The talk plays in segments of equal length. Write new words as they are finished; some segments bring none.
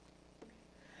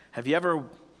Have you ever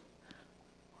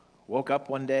woke up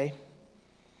one day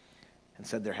and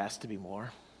said there has to be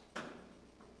more?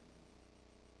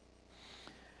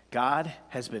 God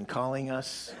has been calling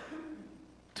us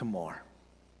to more.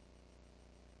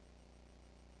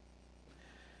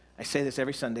 I say this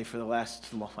every Sunday for the last,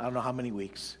 I don't know how many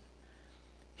weeks.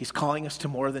 He's calling us to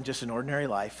more than just an ordinary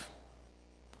life.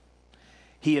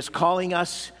 He is calling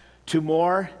us to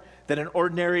more than an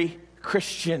ordinary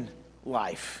Christian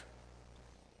life.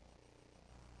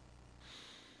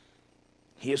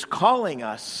 He is calling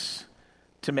us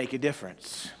to make a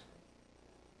difference.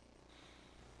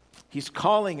 He's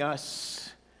calling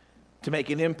us to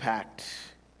make an impact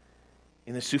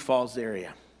in the Sioux Falls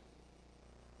area.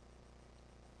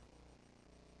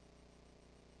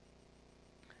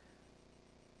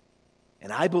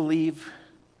 And I believe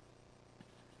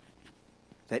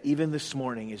that even this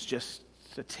morning is just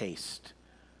a taste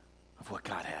of what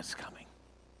God has coming.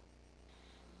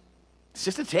 It's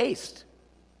just a taste.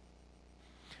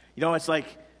 You know, it's like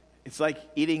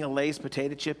eating a Lay's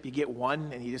potato chip. You get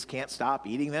one and you just can't stop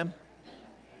eating them.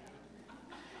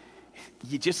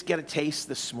 You just get a taste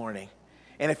this morning.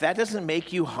 And if that doesn't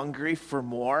make you hungry for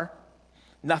more,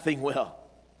 nothing will.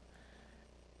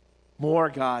 More,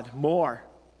 God, more,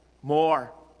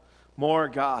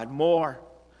 God, more.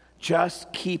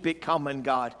 Just keep it coming,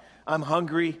 God. I'm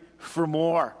hungry for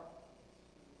more.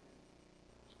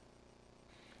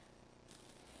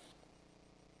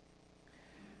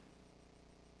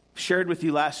 Shared with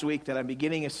you last week that I'm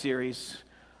beginning a series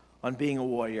on being a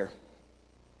warrior.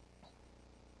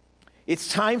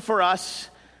 It's time for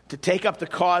us to take up the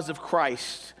cause of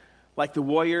Christ like the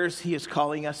warriors he is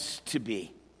calling us to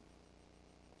be.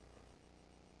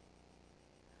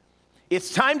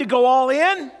 It's time to go all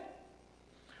in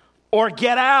or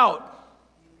get out.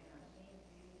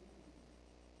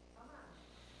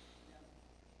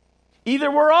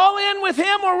 Either we're all in with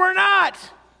him or we're not.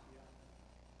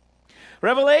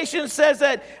 Revelation says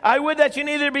that I would that you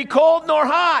neither be cold nor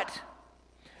hot.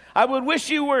 I would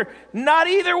wish you were not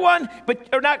either one,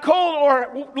 or not cold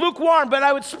or lukewarm, but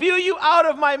I would spew you out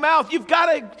of my mouth.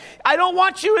 I don't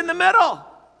want you in the middle.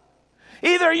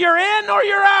 Either you're in or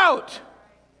you're out.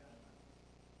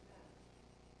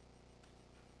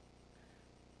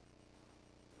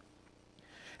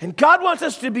 And God wants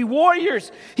us to be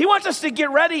warriors. He wants us to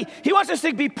get ready. He wants us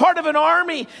to be part of an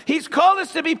army. He's called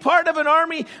us to be part of an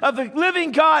army of the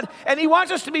living God. And he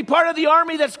wants us to be part of the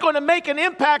army that's going to make an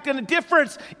impact and a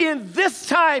difference in this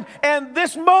time and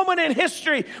this moment in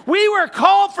history. We were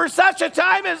called for such a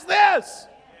time as this.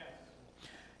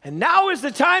 And now is the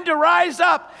time to rise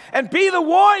up and be the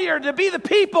warrior, to be the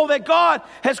people that God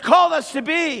has called us to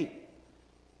be.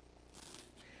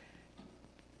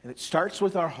 And it starts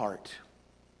with our heart.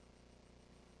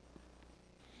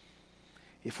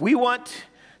 If we want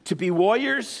to be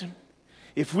warriors,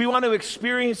 if we want to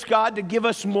experience God to give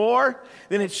us more,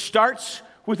 then it starts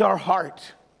with our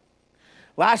heart.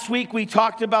 Last week we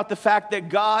talked about the fact that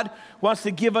God wants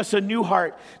to give us a new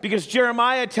heart because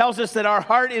Jeremiah tells us that our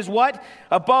heart is what?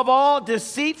 Above all,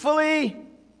 deceitfully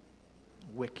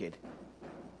wicked.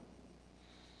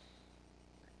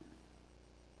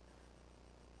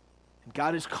 And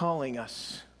God is calling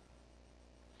us.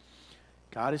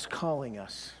 God is calling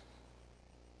us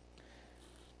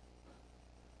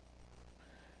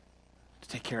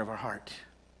take care of our heart.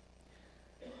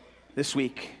 This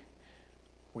week,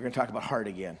 we're going to talk about heart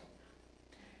again.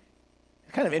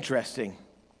 It's kind of interesting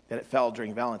that it fell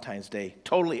during Valentine's Day,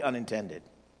 totally unintended.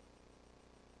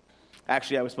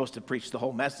 Actually, I was supposed to preach the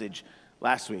whole message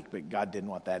last week, but God didn't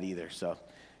want that either, so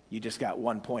you just got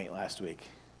 1 point last week.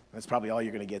 That's probably all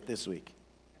you're going to get this week.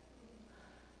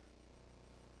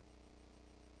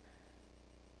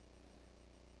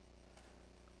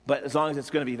 But as long as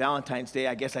it's going to be Valentine's Day,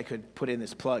 I guess I could put in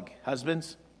this plug.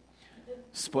 Husbands,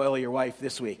 spoil your wife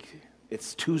this week.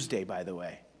 It's Tuesday, by the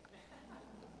way.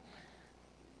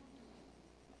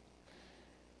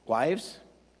 Wives,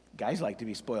 guys like to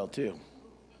be spoiled too.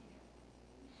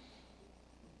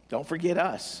 Don't forget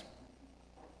us.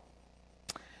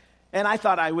 And I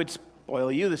thought I would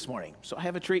spoil you this morning, so I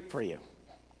have a treat for you.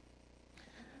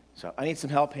 So I need some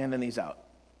help handing these out.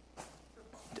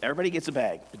 Everybody gets a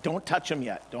bag, but don't touch them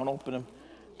yet. Don't open them.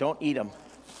 Don't eat them,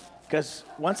 because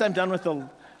once I'm done with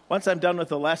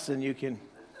the lesson, you can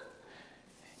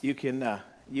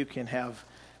have.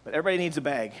 But everybody needs a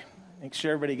bag. Make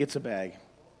sure everybody gets a bag.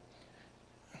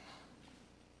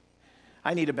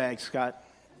 I need a bag, Scott.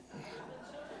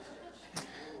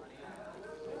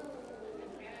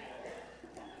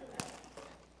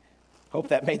 Hope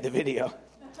that made the video.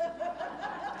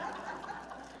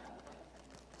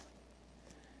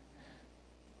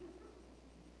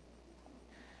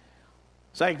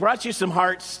 So I brought you some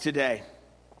hearts today.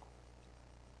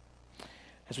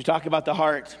 As we talk about the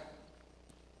heart,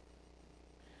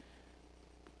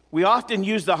 we often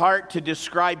use the heart to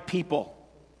describe people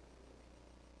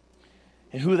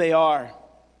and who they are.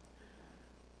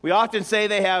 We often say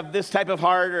they have this type of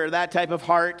heart or that type of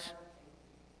heart.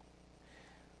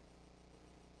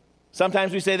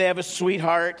 Sometimes we say they have a sweet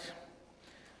heart.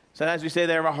 Sometimes we say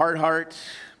they have a hard heart.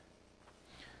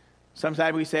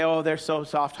 Sometimes we say, oh, they're so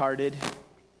soft-hearted.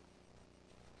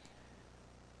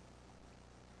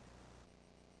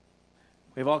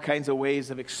 We have all kinds of ways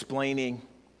of explaining.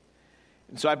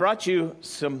 And so I brought you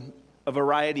a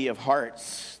variety of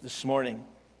hearts this morning.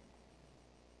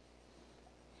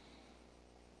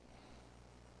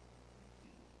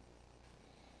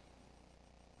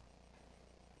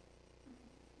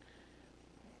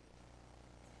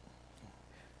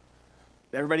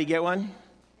 Did everybody get one?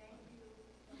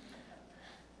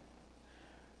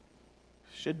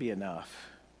 Should be enough.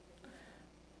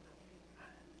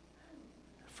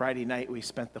 Friday night, we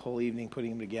spent the whole evening putting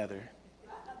them together.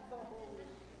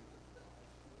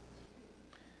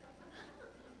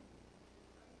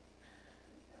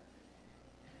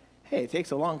 Hey, it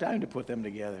takes a long time to put them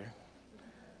together.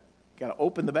 Got to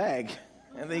open the bag,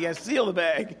 and then you got to seal the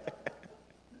bag.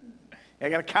 I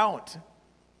got to count.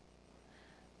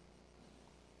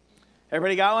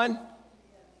 Everybody got one?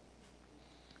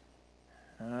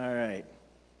 All right.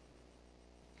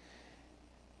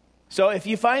 So if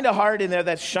you find a heart in there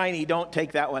that's shiny, don't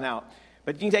take that one out.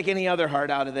 But you can take any other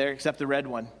heart out of there except the red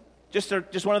one. Just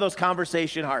one of those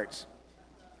conversation hearts.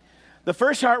 The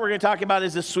first heart we're going to talk about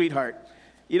is a sweet heart.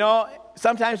 You know,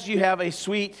 sometimes you have a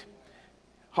sweet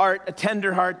heart, a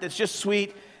tender heart that's just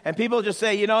sweet, and people just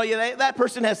say, you know, that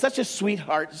person has such a sweet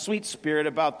heart, sweet spirit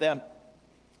about them.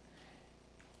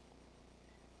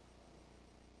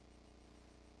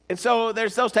 And so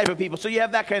there's those type of people. So you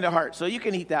have that kind of heart. So you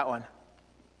can eat that one.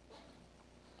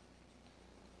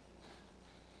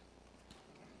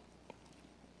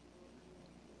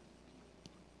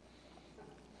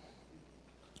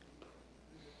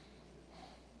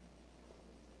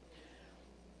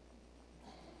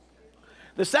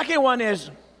 The second one is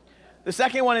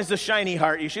the shiny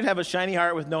heart. You should have a shiny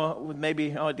heart with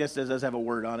maybe, I guess it does have a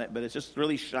word on it, but it's just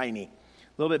really shiny. A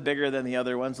little bit bigger than the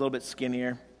other ones, a little bit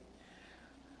skinnier.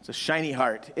 It's a shiny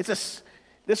heart. This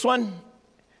one,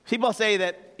 people say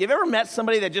that, you've ever met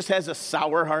somebody that just has a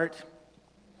sour heart?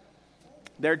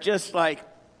 They're just like,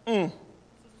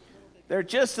 They're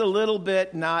just a little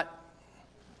bit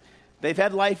they've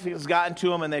had life has gotten to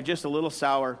them and they're just a little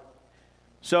sour.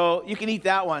 So you can eat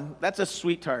that one. That's a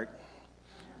sweet tart.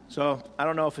 So I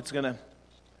don't know if it's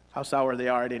how sour they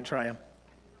are. I didn't try them.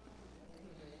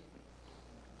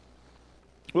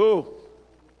 Ooh.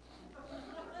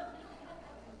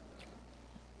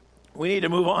 We need to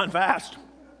move on fast.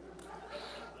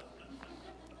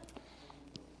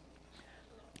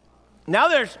 Now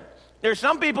there's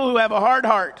some people who have a hard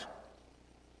heart.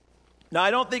 Now I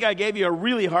don't think I gave you a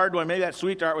really hard one. Maybe that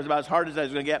sweet tart was about as hard as I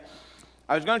was going to get.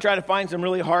 I was going to try to find some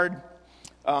really hard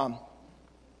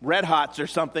Red Hots or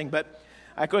something, but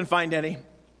I couldn't find any.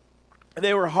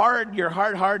 They were hard. You're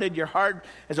hard-hearted. You're hard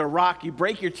as a rock. You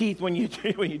break your teeth when you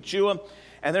chew them.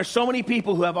 And there's so many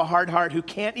people who have a hard heart who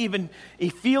can't even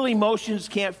feel emotions,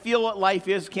 can't feel what life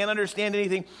is, can't understand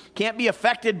anything, can't be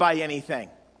affected by anything.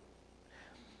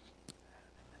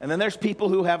 And then there's people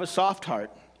who have a soft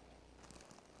heart.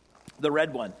 The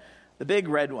red one, the big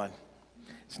red one.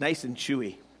 It's nice and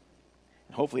chewy.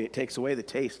 And hopefully it takes away the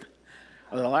taste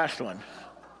of the last one.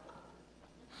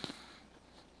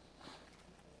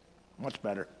 Much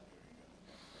better.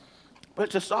 But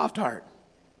it's a soft heart.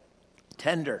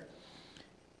 Tender.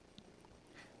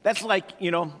 That's like,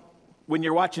 when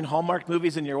you're watching Hallmark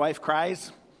movies and your wife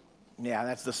cries. Yeah,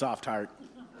 that's the soft heart.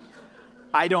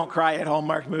 I don't cry at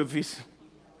Hallmark movies.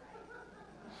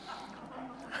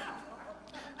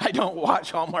 I don't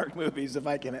watch Hallmark movies if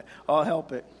I can. I'll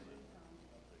help it.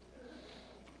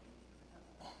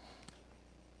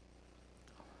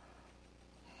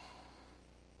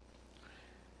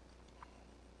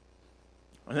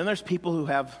 And then there's people who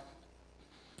have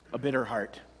a bitter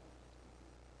heart.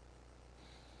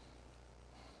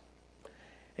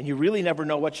 And you really never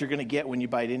know what you're going to get when you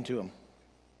bite into them.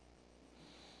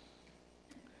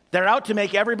 They're out to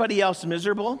make everybody else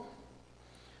miserable.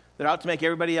 They're out to make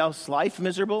everybody else's life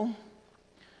miserable.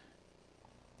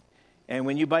 And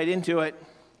when you bite into it,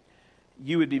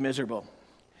 you would be miserable.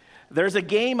 There's a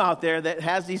game out there that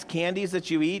has these candies that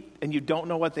you eat and you don't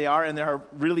know what they are, and there are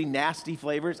really nasty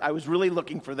flavors. I was really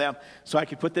looking for them so I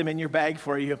could put them in your bag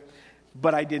for you,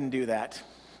 but I didn't do that.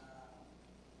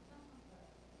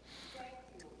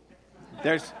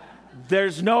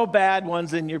 There's no bad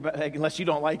ones in your bag, unless you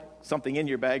don't like something in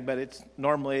your bag, but it's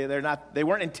normally, they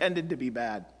weren't intended to be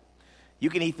bad. You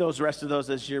can eat the rest of those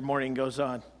as your morning goes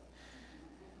on.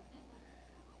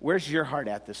 Where's your heart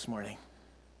at this morning?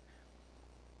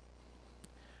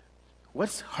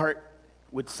 What heart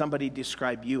would somebody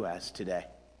describe you as today?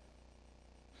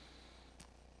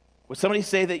 Would somebody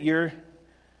say that you're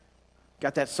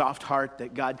got that soft heart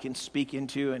that God can speak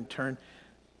into and turn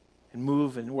and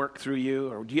move and work through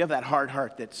you? Or do you have that hard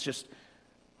heart that's just,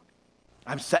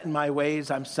 I'm set in my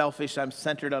ways, I'm selfish, I'm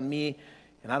centered on me,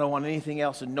 and I don't want anything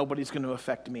else and nobody's going to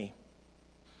affect me?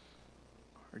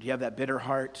 Or do you have that bitter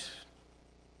heart?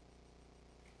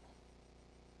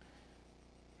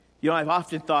 You know, I've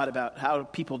often thought about how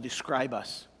people describe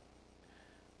us.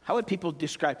 How would people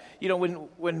describe,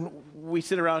 when we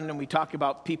sit around and we talk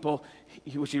about people,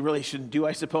 which you really shouldn't do,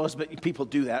 I suppose, but people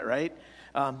do that, right?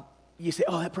 You say,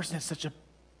 oh, that person has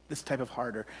this type of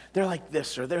heart, or they're like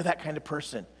this, or they're that kind of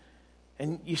person.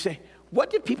 And you say,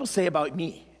 what did people say about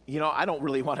me? I don't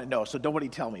really want to know, so nobody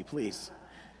tell me, please.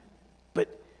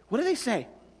 But what do they say?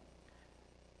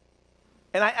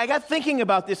 And I got thinking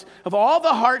about this, of all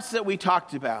the hearts that we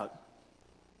talked about,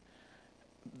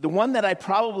 the one that I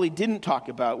probably didn't talk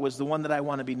about was the one that I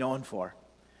want to be known for.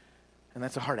 And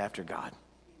that's a heart after God.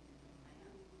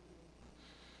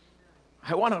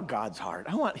 I want God's heart.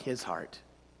 I want his heart.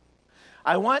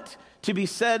 I want to be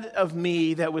said of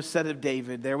me that was said of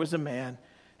David. There was a man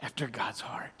after God's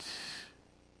heart.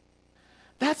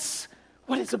 That's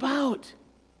what it's about.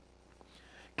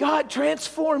 God,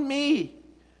 transform me.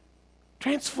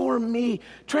 Transform me.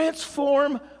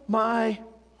 Transform my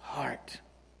heart.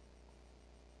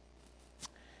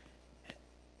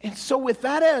 And so with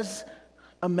that as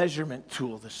a measurement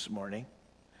tool this morning,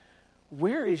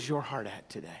 where is your heart at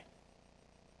today?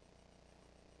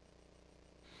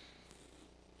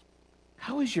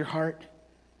 How is your heart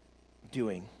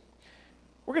doing?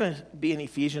 We're going to be in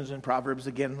Ephesians and Proverbs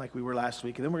again like we were last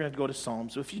week, and then we're going to go to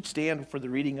Psalms. So if you'd stand for the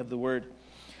reading of the word,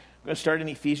 we're going to start in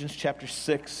Ephesians chapter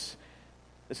 6.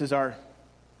 This is our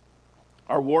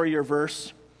warrior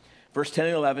verse. Verse 10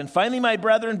 and 11, finally, my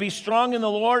brethren, be strong in the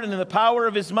Lord and in the power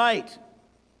of his might.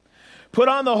 Put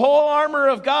on the whole armor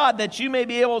of God that you may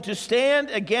be able to stand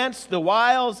against the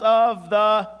wiles of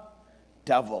the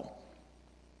devil.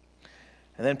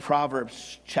 And then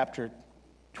Proverbs chapter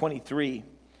 23,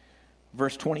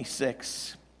 verse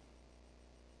 26.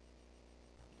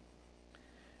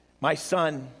 My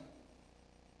son,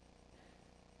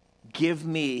 give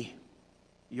me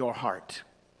your heart.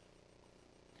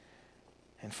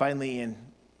 And finally, in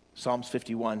Psalms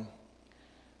 51,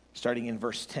 starting in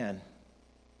verse 10,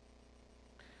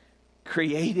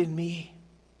 create in me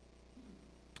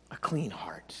a clean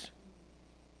heart,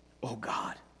 O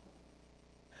God.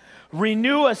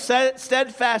 Renew a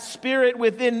steadfast spirit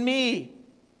within me.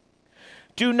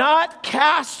 Do not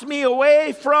cast me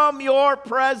away from your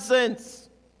presence.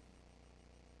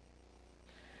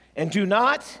 And do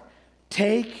not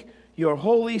take your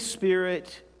Holy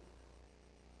Spirit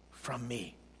from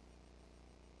me.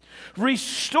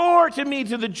 Restore to me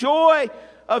to the joy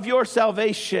of your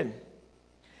salvation,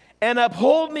 and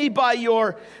uphold me by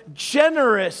your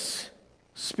generous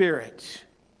spirit.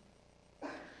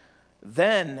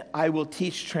 Then I will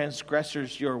teach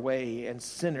transgressors your way, and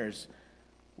sinners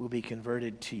will be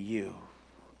converted to you.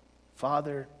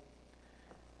 Father,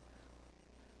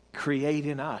 create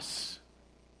in us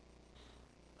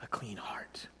a clean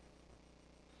heart,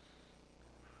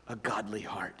 a godly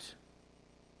heart,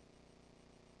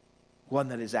 one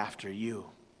that is after you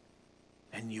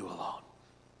and you alone.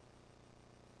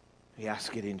 We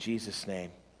ask it in Jesus'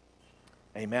 name.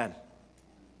 Amen.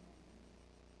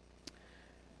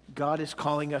 God is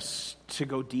calling us to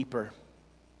go deeper,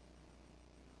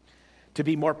 to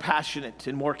be more passionate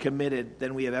and more committed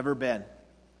than we have ever been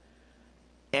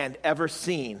and ever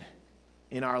seen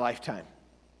in our lifetime.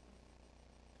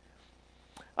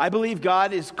 I believe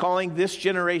God is calling this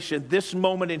generation, this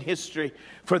moment in history,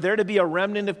 for there to be a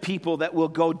remnant of people that will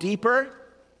go deeper,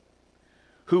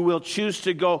 who will choose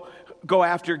to go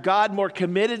after God more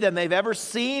committed than they've ever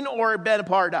seen or been a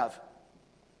part of.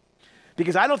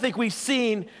 Because I don't think we've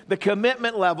seen the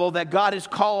commitment level that God has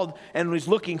called and is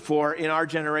looking for in our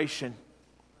generation.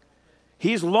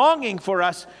 He's longing for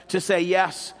us to say,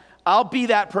 yes, I'll be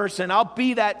that person, I'll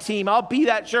be that team, I'll be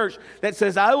that church that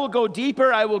says, I will go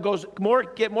deeper, I will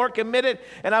get more committed,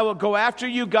 and I will go after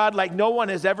you, God, like no one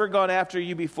has ever gone after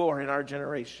you before in our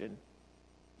generation.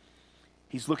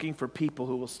 He's looking for people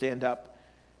who will stand up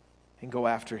and go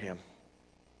after him.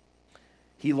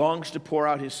 He longs to pour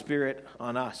out his Spirit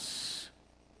on us.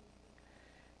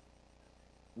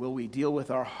 will we deal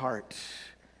with our heart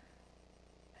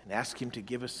and ask him to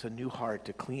give us a new heart,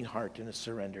 a clean heart, and a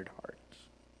surrendered heart.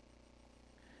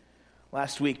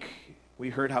 Last week, we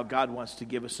heard how God wants to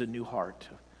give us a new heart,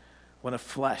 one of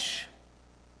flesh.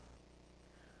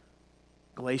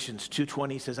 Galatians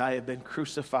 2:20 says, I have been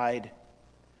crucified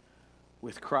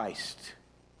with Christ.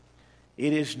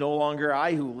 It is no longer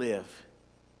I who live,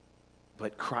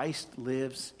 but Christ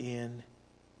lives in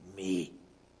me.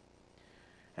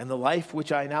 And the life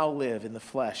which I now live in the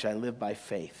flesh, I live by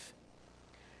faith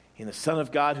in the Son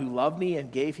of God who loved me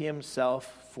and gave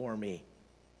himself for me.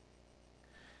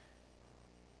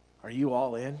 Are you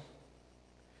all in?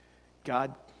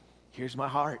 God, here's my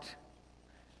heart.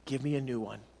 Give me a new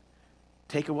one.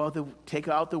 Take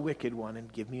out the wicked one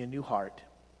and give me a new heart.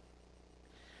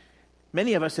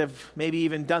 Many of us have maybe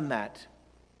even done that.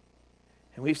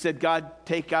 And we've said, God,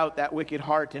 take out that wicked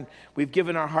heart, and we've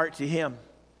given our heart to him.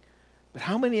 But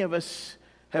how many of us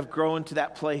have grown to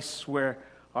that place where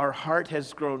our heart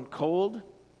has grown cold,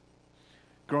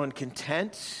 grown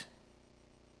content,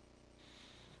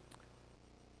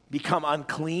 become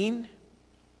unclean,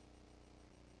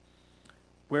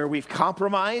 where we've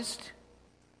compromised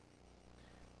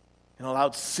and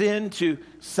allowed sin to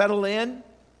settle in,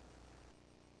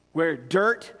 where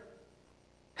dirt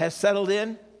has settled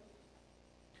in?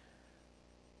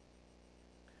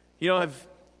 You know, have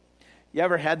you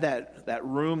ever had that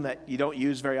room that you don't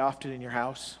use very often in your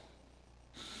house?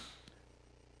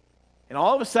 And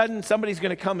all of a sudden, somebody's going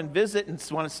to come and visit and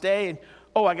want to stay, and,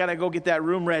 oh, I got to go get that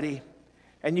room ready.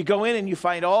 And you go in and you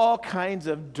find all kinds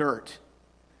of dirt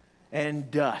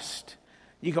and dust.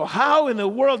 You go, how in the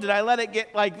world did I let it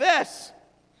get like this?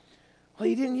 Well,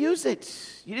 you didn't use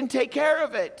it. You didn't take care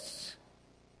of it.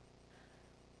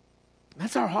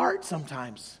 That's our heart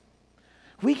sometimes.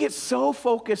 We get so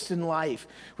focused in life.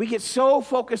 We get so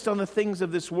focused on the things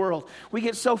of this world. We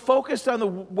get so focused on the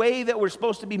way that we're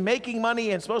supposed to be making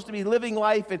money and supposed to be living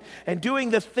life and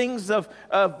doing the things of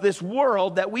this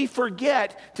world that we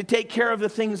forget to take care of the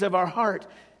things of our heart.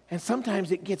 And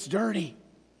sometimes it gets dirty.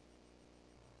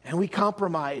 And we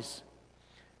compromise.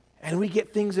 And we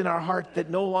get things in our heart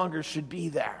that no longer should be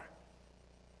there.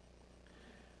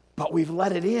 But we've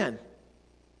let it in.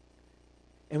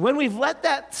 And when we've let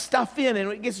that stuff in and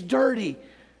it gets dirty,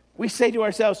 we say to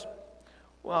ourselves,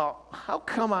 well, how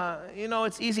come,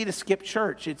 it's easy to skip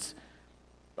church.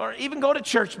 Or even go to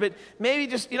church, but maybe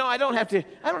just, I don't have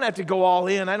to go all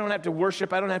in. I don't have to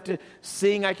worship. I don't have to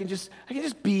sing. I can just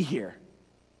be here.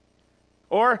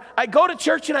 Or I go to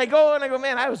church and I go,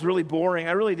 man, I was really boring.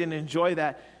 I really didn't enjoy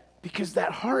that. Because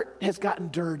that heart has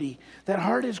gotten dirty. That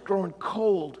heart has grown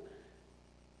cold.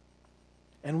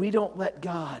 And we don't let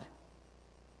God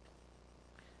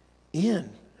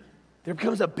in. There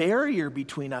becomes a barrier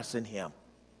between us and him.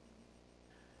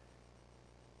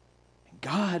 And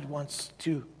God wants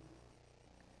to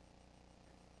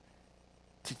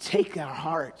take our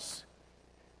hearts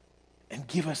and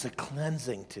give us a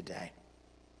cleansing today.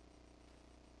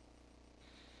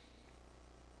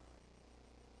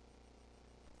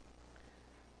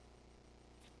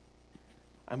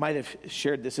 I might have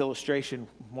shared this illustration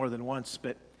more than once,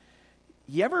 but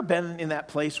you ever been in that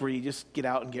place where you just get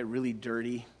out and get really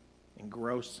dirty and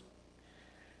gross?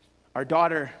 Our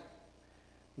daughter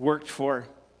worked for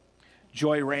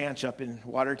Joy Ranch up in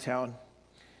Watertown,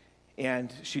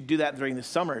 and she'd do that during the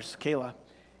summers, Kayla,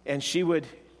 and she would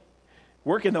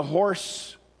work in the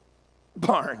horse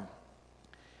barn,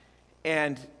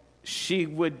 and she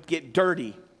would get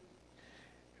dirty.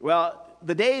 Well,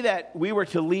 the day that we were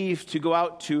to leave to go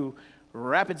out to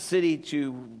Rapid City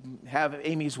to have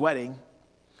Amy's wedding,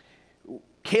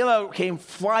 Kayla came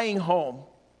flying home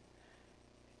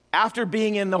after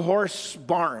being in the horse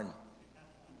barn.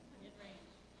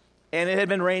 And it had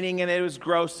been raining and it was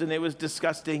gross and it was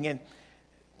disgusting. And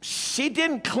she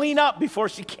didn't clean up before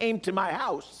she came to my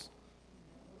house.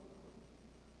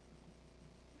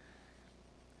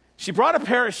 She brought a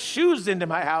pair of shoes into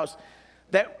my house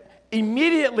that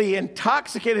immediately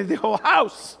intoxicated the whole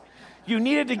house. You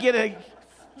needed to get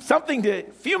something to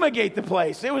fumigate the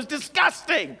place. It was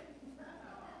disgusting.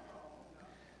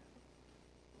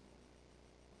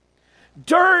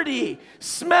 Dirty,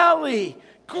 smelly,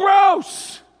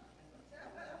 gross.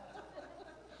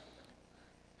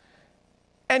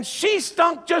 And she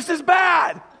stunk just as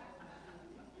bad.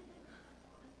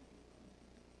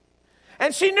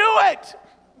 And she knew it.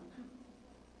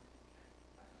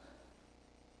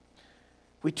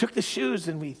 We took the shoes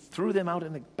and we threw them out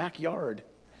in the backyard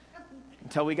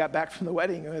until we got back from the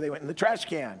wedding and they went in the trash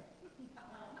can.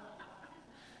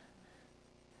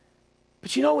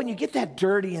 But when you get that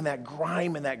dirty and that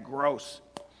grime and that gross,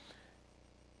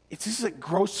 It's just a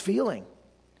gross feeling.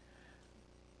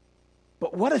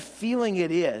 But what a feeling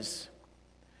it is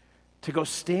to go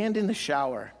stand in the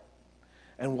shower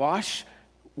and watch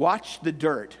the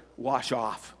dirt wash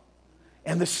off,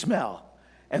 and the smell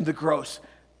and the gross.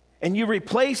 And you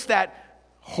replace that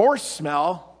horse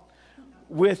smell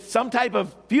with some type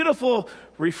of beautiful,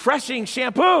 refreshing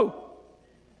shampoo.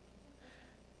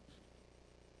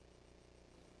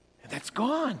 And that's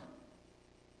gone.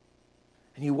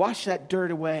 And you wash that dirt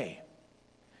away.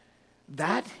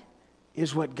 That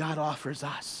is what God offers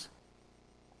us.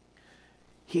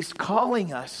 He's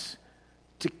calling us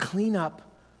to clean up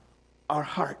our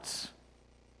hearts.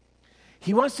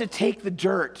 He wants to take the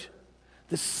dirt,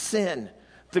 the sin,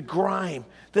 the grime,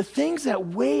 the things that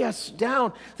weigh us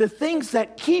down, the things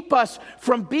that keep us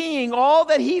from being all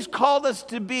that He's called us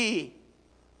to be.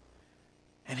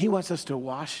 And He wants us to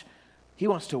wash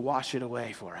it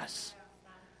away for us.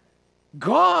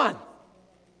 Gone.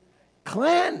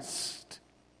 Cleansed.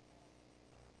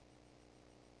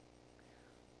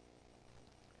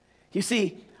 You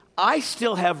see, I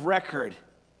still have record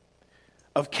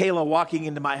of Kayla walking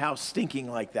into my house stinking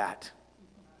like that.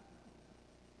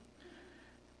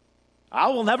 I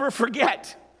will never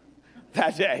forget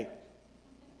that day.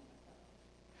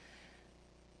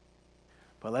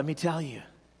 But let me tell you,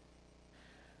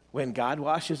 when God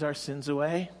washes our sins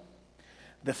away,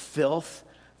 the filth,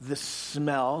 the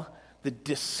smell, the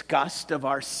disgust of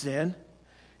our sin,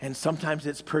 and sometimes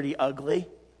it's pretty ugly,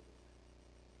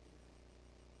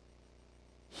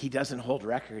 He doesn't hold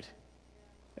record.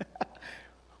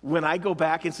 When I go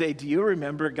back and say, do you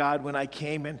remember, God, when I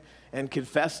came and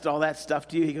confessed all that stuff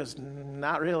to you? He goes,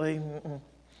 not really.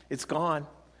 It's gone.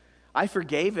 I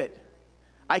forgave it.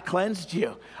 I cleansed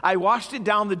you. I washed it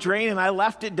down the drain and I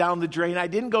left it down the drain. I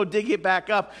didn't go dig it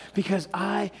back up because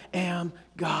I am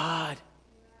God.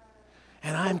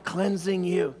 And I'm cleansing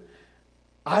you.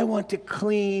 I want to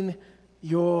clean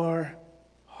your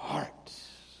heart.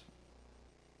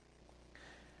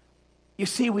 You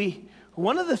see,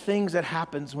 one of the things that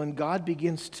happens when God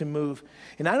begins to move,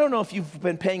 and I don't know if you've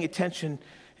been paying attention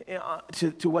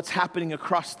to what's happening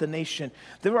across the nation.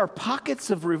 There are pockets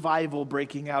of revival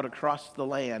breaking out across the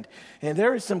land, and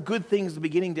there are some good things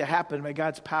beginning to happen by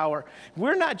God's power.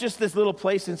 We're not just this little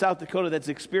place in South Dakota that's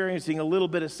experiencing a little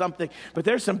bit of something, but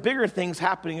there's some bigger things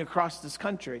happening across this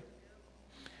country.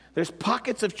 There's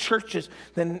pockets of churches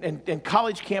and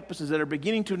college campuses that are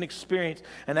beginning to experience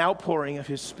an outpouring of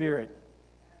His Spirit.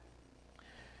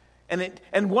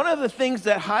 And one of the things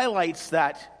that highlights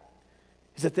that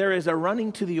is that there is a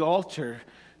running to the altar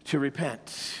to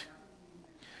repent.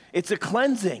 It's a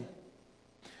cleansing.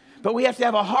 But we have to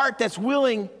have a heart that's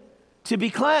willing to be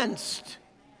cleansed.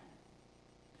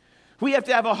 We have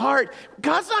to have a heart.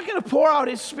 God's not going to pour out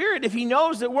His Spirit if He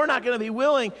knows that we're not going to be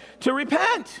willing to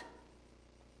repent.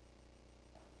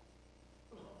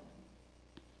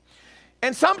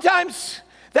 And sometimes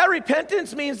that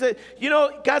repentance means that,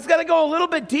 God's got to go a little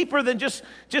bit deeper than just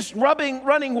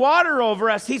running water over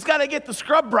us. He's got to get the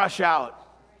scrub brush out.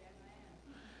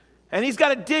 And He's got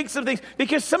to dig some things.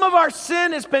 Because some of our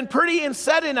sin has been pretty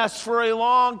inset in us for a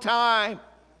long time.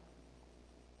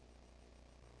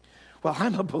 Well,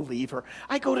 I'm a believer.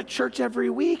 I go to church every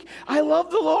week. I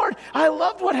love the Lord. I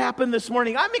loved what happened this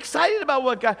morning. I'm excited about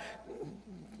what God...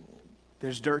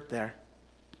 There's dirt there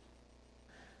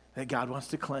that God wants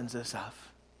to cleanse us of.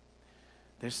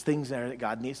 There's things there that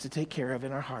God needs to take care of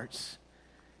in our hearts,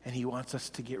 and He wants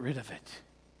us to get rid of it.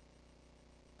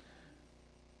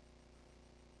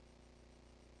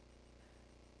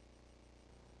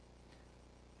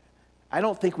 I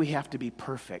don't think we have to be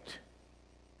perfect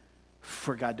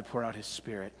for God to pour out His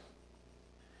Spirit,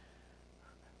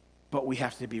 but we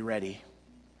have to be ready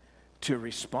to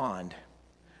respond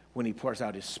when He pours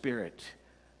out His Spirit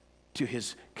to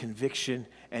His conviction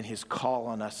and His call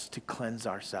on us to cleanse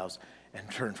ourselves and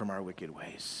turn from our wicked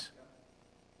ways.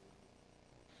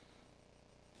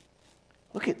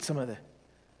 Look at some of the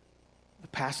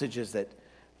passages that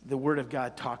the Word of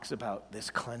God talks about this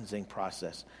cleansing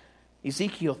process.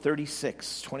 Ezekiel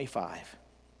 36:25.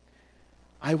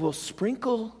 I will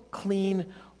sprinkle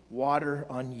clean water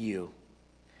on you,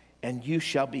 and you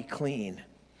shall be clean.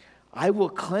 I will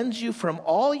cleanse you from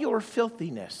all your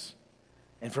filthiness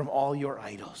and from all your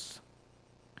idols.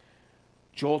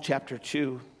 Joel chapter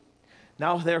 2.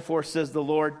 Now therefore, says the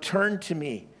Lord, turn to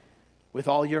me with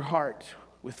all your heart,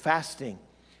 with fasting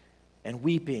and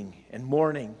weeping and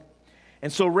mourning.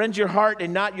 And so rend your heart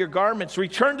and not your garments.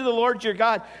 Return to the Lord your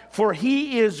God, for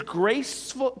He is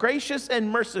gracious and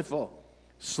merciful,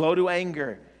 slow to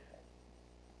anger,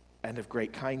 and of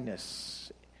great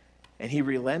kindness. And He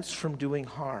relents from doing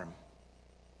harm.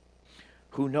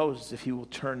 Who knows if he will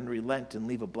turn and relent and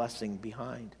leave a blessing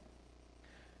behind?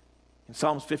 In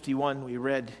Psalms 51, we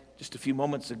read just a few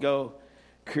moments ago,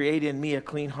 create in me a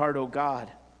clean heart, O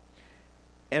God,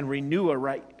 and renew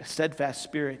a steadfast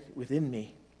spirit within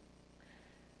me.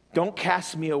 Don't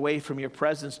cast me away from your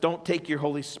presence. Don't take your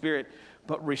Holy Spirit,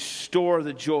 but restore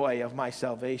the joy of my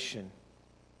salvation.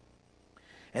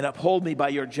 And uphold me by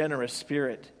your generous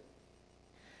spirit.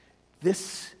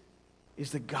 This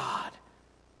is the God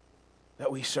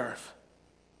that we serve.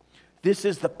 This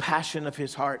is the passion of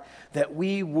his heart, that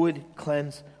we would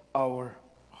cleanse our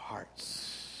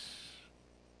hearts.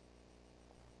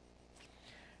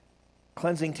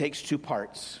 Cleansing takes two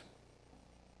parts.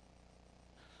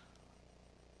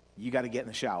 You got to get in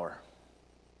the shower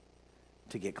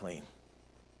to get clean.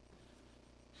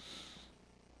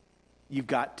 You've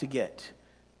got to get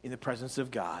in the presence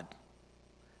of God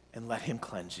and let him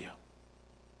cleanse you.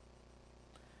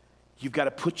 You've got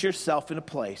to put yourself in a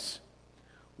place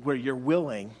where you're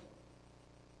willing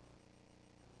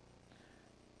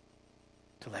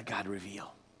to let God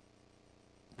reveal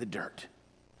the dirt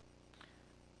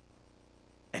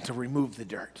and to remove the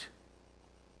dirt.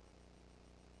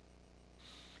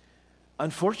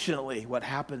 Unfortunately, what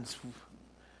happens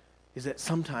is that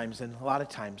sometimes, and a lot of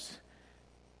times,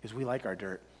 is we like our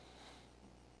dirt.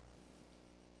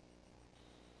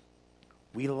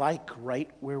 We like right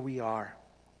where we are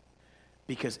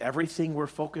because everything we're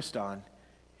focused on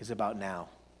is about now.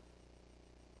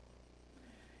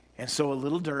 And so a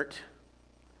little dirt,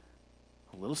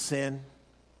 a little sin,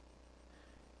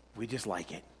 we just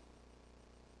like it.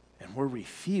 And we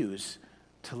refuse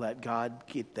to let God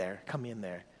get there, come in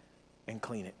there, and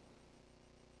clean it.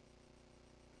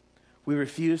 We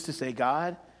refuse to say,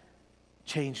 God,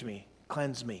 change me,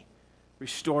 cleanse me,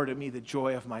 restore to me the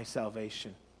joy of my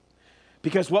salvation.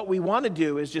 Because what we want to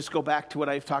do is just go back to what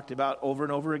I've talked about over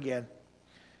and over again.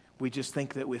 We just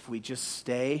think that if we just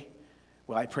stay,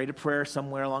 well, I prayed a prayer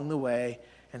somewhere along the way,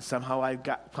 and somehow I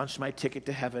punched my ticket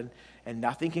to heaven, and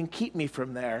nothing can keep me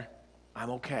from there, I'm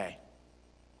okay.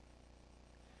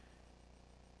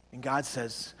 And God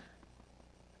says,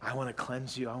 I want to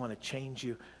cleanse you, I want to change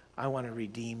you, I want to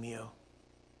redeem you.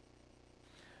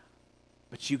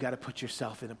 But you got to put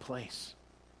yourself in a place.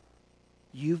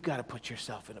 You've got to put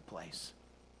yourself in a place.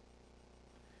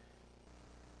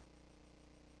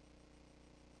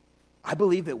 I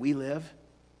believe that we live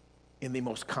in the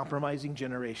most compromising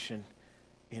generation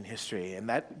in history. And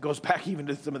that goes back even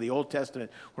to some of the Old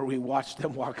Testament where we watched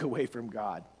them walk away from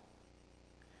God.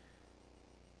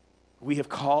 We have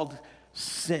called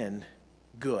sin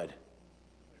good.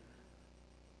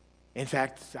 In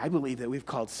fact, I believe that we've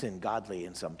called sin godly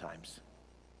in sometimes.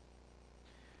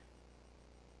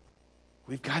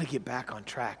 We've got to get back on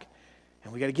track.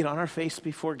 And we got to get on our face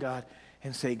before God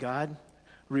and say, God,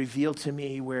 reveal to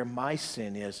me where my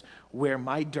sin is, where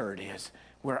my dirt is,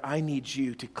 where I need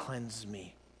you to cleanse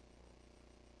me.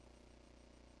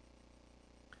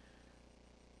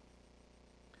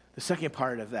 The second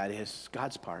part of that is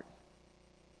God's part.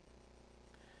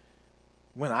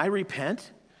 When I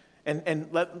repent, and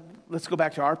let's go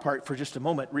back to our part for just a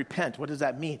moment. Repent, what does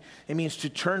that mean? It means to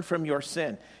turn from your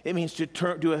sin. It means to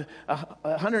do a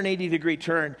 180-degree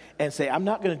turn and say, I'm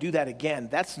not going to do that again.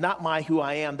 That's not who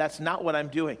I am. That's not what I'm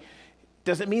doing.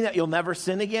 Does it mean that you'll never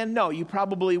sin again? No, you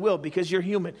probably will because you're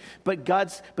human. But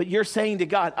you're saying to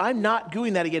God, I'm not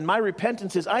doing that again. My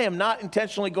repentance is I am not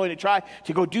intentionally going to try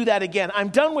to go do that again. I'm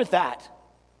done with that.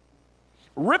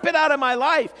 Rip it out of my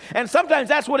life. And sometimes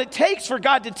that's what it takes for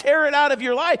God to tear it out of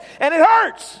your life. And it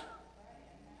hurts.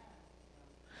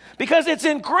 Because it's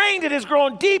ingrained, it has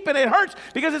grown deep, and it hurts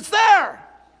because it's there.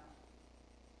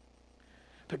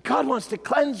 But God wants to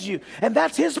cleanse you, and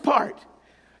that's his part.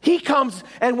 He comes,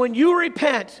 and when you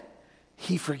repent,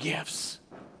 he forgives.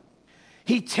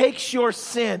 He takes your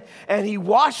sin, and he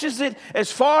washes it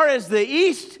as far as the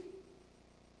east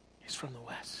is from the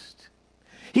west.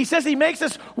 He says he makes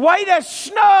us white as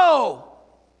snow.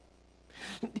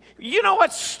 You know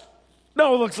what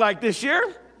snow looks like this year?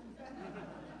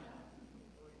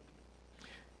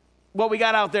 What we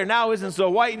got out there now isn't so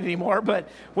white anymore, but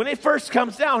when it first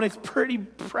comes down, it's pretty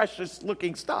precious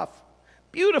looking stuff.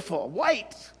 Beautiful,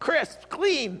 white, crisp,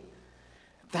 clean.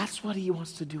 That's what he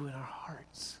wants to do in our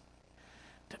hearts,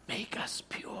 to make us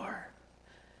pure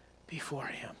before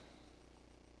him.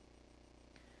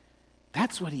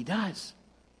 That's what he does.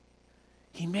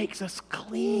 He makes us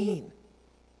clean.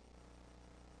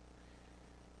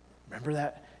 Remember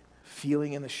that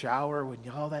feeling in the shower when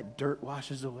all that dirt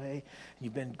washes away and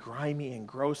you've been grimy and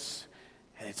gross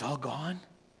and it's all gone?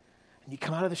 And you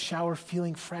come out of the shower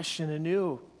feeling fresh and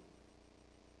anew.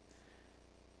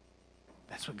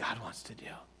 That's what God wants to do.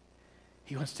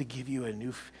 He wants to give you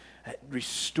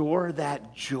restore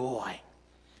that joy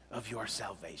of your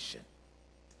salvation.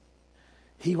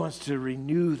 He wants to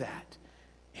renew that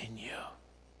in you.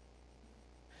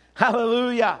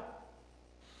 Hallelujah.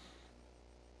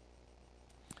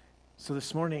 So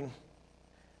this morning,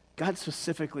 God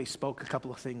specifically spoke a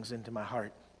couple of things into my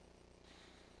heart.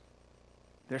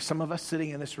 There's some of us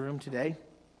sitting in this room today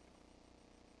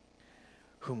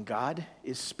whom God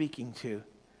is speaking to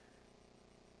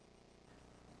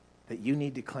that you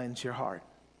need to cleanse your heart.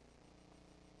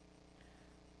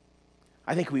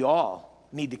 I think we all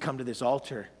need to come to this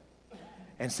altar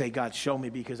and say, God, show me,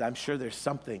 because I'm sure there's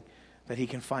something that he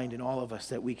can find in all of us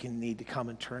that we can need to come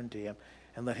and turn to him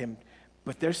and let him.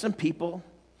 But there's some people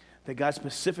that God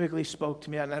specifically spoke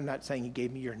to me, and I'm not saying he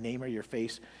gave me your name or your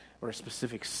face or a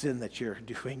specific sin that you're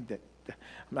doing. That I'm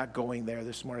not going there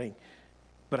this morning.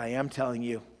 But I am telling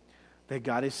you that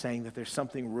God is saying that there's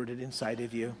something rooted inside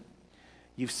of you.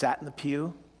 You've sat in the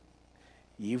pew.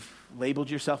 You've labeled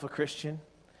yourself a Christian.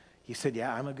 You said,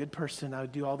 yeah, I'm a good person. I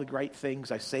do all the right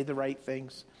things. I say the right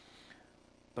things.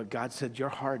 But God said, your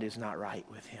heart is not right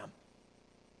with him.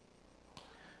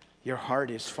 Your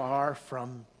heart is far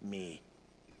from me.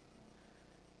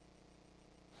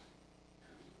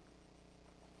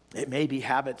 It may be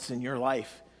habits in your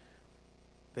life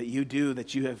that you do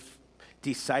that you have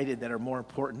decided that are more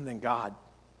important than God.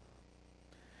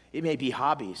 It may be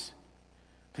hobbies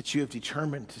that you have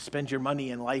determined to spend your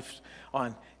money and life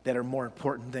on that are more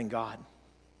important than God.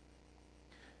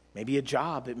 Maybe a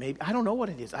job. I don't know what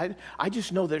it is. I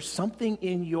just know there's something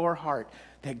in your heart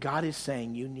that God is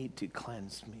saying you need to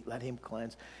cleanse me. Let him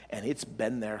cleanse. And it's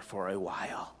been there for a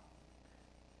while.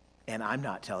 And I'm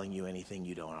not telling you anything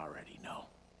you don't already know.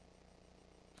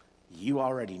 You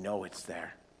already know it's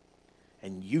there.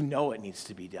 And you know it needs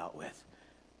to be dealt with.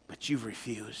 But you've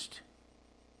refused.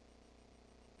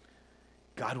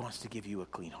 God wants to give you a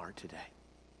clean heart today.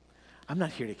 I'm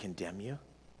not here to condemn you.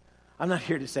 I'm not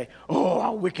here to say, oh,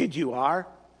 how wicked you are.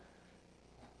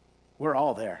 We're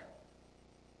all there.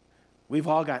 We've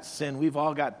all got sin. We've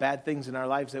all got bad things in our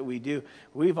lives that we do.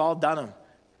 We've all done them.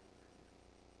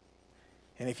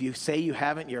 And if you say you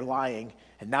haven't, you're lying.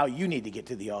 And now you need to get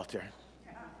to the altar.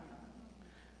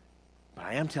 But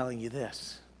I am telling you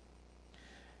this.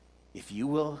 If you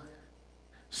will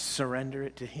surrender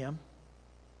it to him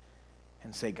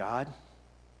and say, God,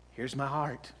 here's my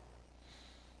heart.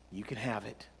 You can have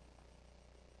it.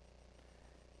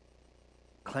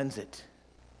 Cleanse it.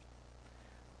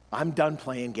 I'm done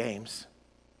playing games.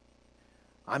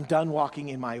 I'm done walking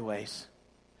in my ways.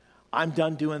 I'm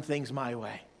done doing things my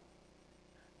way.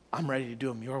 I'm ready to do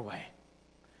them your way.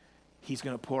 He's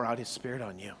going to pour out his Spirit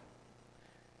on you.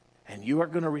 And you are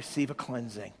going to receive a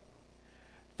cleansing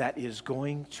that is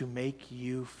going to make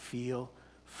you feel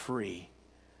free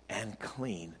and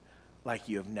clean like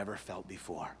you have never felt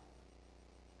before.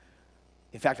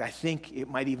 In fact, I think it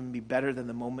might even be better than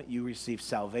the moment you receive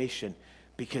salvation,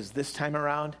 because this time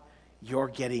around, you're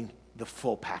getting the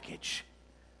full package.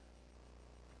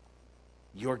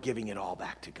 You're giving it all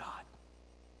back to God.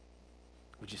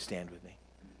 Would you stand with me?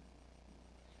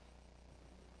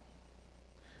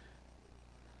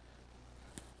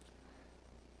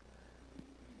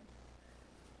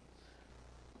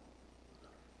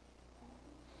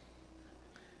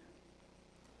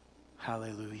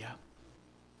 Hallelujah.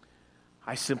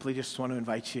 I simply just want to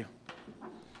invite you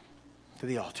to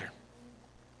the altar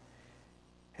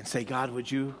and say, God,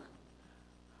 would you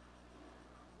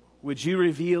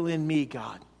reveal in me,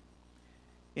 God,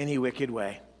 any wicked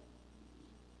way?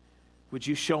 Would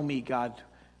you show me, God,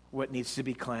 what needs to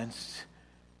be cleansed?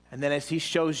 And then as he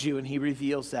shows you and he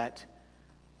reveals that,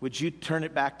 would you turn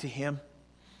it back to him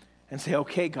and say,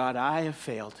 okay, God, I have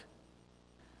failed.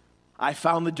 I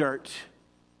found the dirt.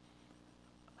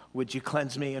 Would you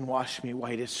cleanse me and wash me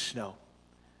white as snow?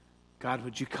 God,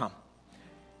 would you come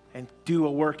and do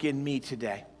a work in me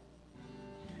today?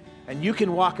 And you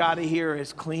can walk out of here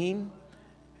as clean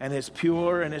and as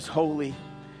pure and as holy.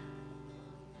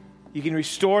 You can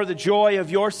restore the joy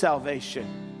of your salvation.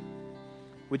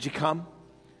 Would you come?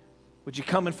 Would you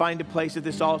come and find a place at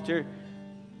this altar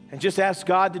and just ask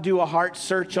God to do a heart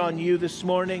search on you this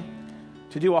morning?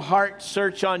 To do a heart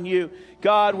search on you.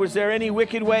 God, was there any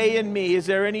wicked way in me? Is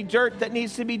there any dirt that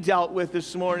needs to be dealt with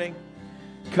this morning?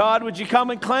 God, would you come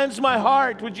and cleanse my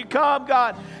heart? Would you come,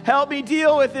 God? Help me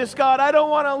deal with this, God. I don't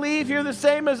want to leave here the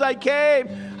same as I came.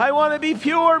 I want to be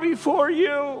pure before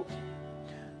you.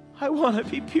 I want to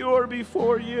be pure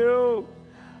before you.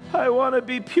 I want to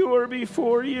be pure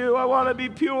before you. I want to be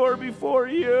pure before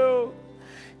you.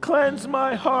 Cleanse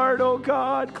my heart, oh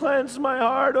God. Cleanse my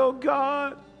heart, oh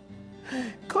God.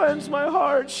 Cleanse my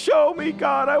heart. Show me,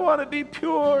 God. I want to be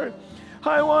pure.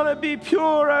 I want to be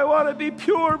pure. I want to be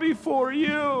pure before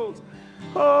you.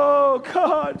 Oh,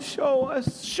 God, show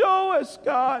us. Show us,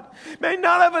 God. May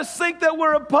none of us think that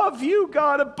we're above you,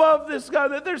 God, above this, God,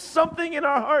 that there's something in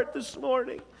our heart this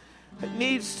morning that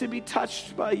needs to be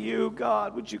touched by you,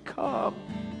 God. Would you come?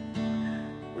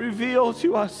 Reveal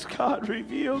to us, God.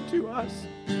 Reveal to us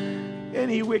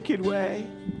any wicked way.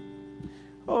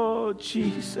 Oh,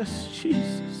 Jesus,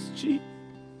 Jesus, Jesus.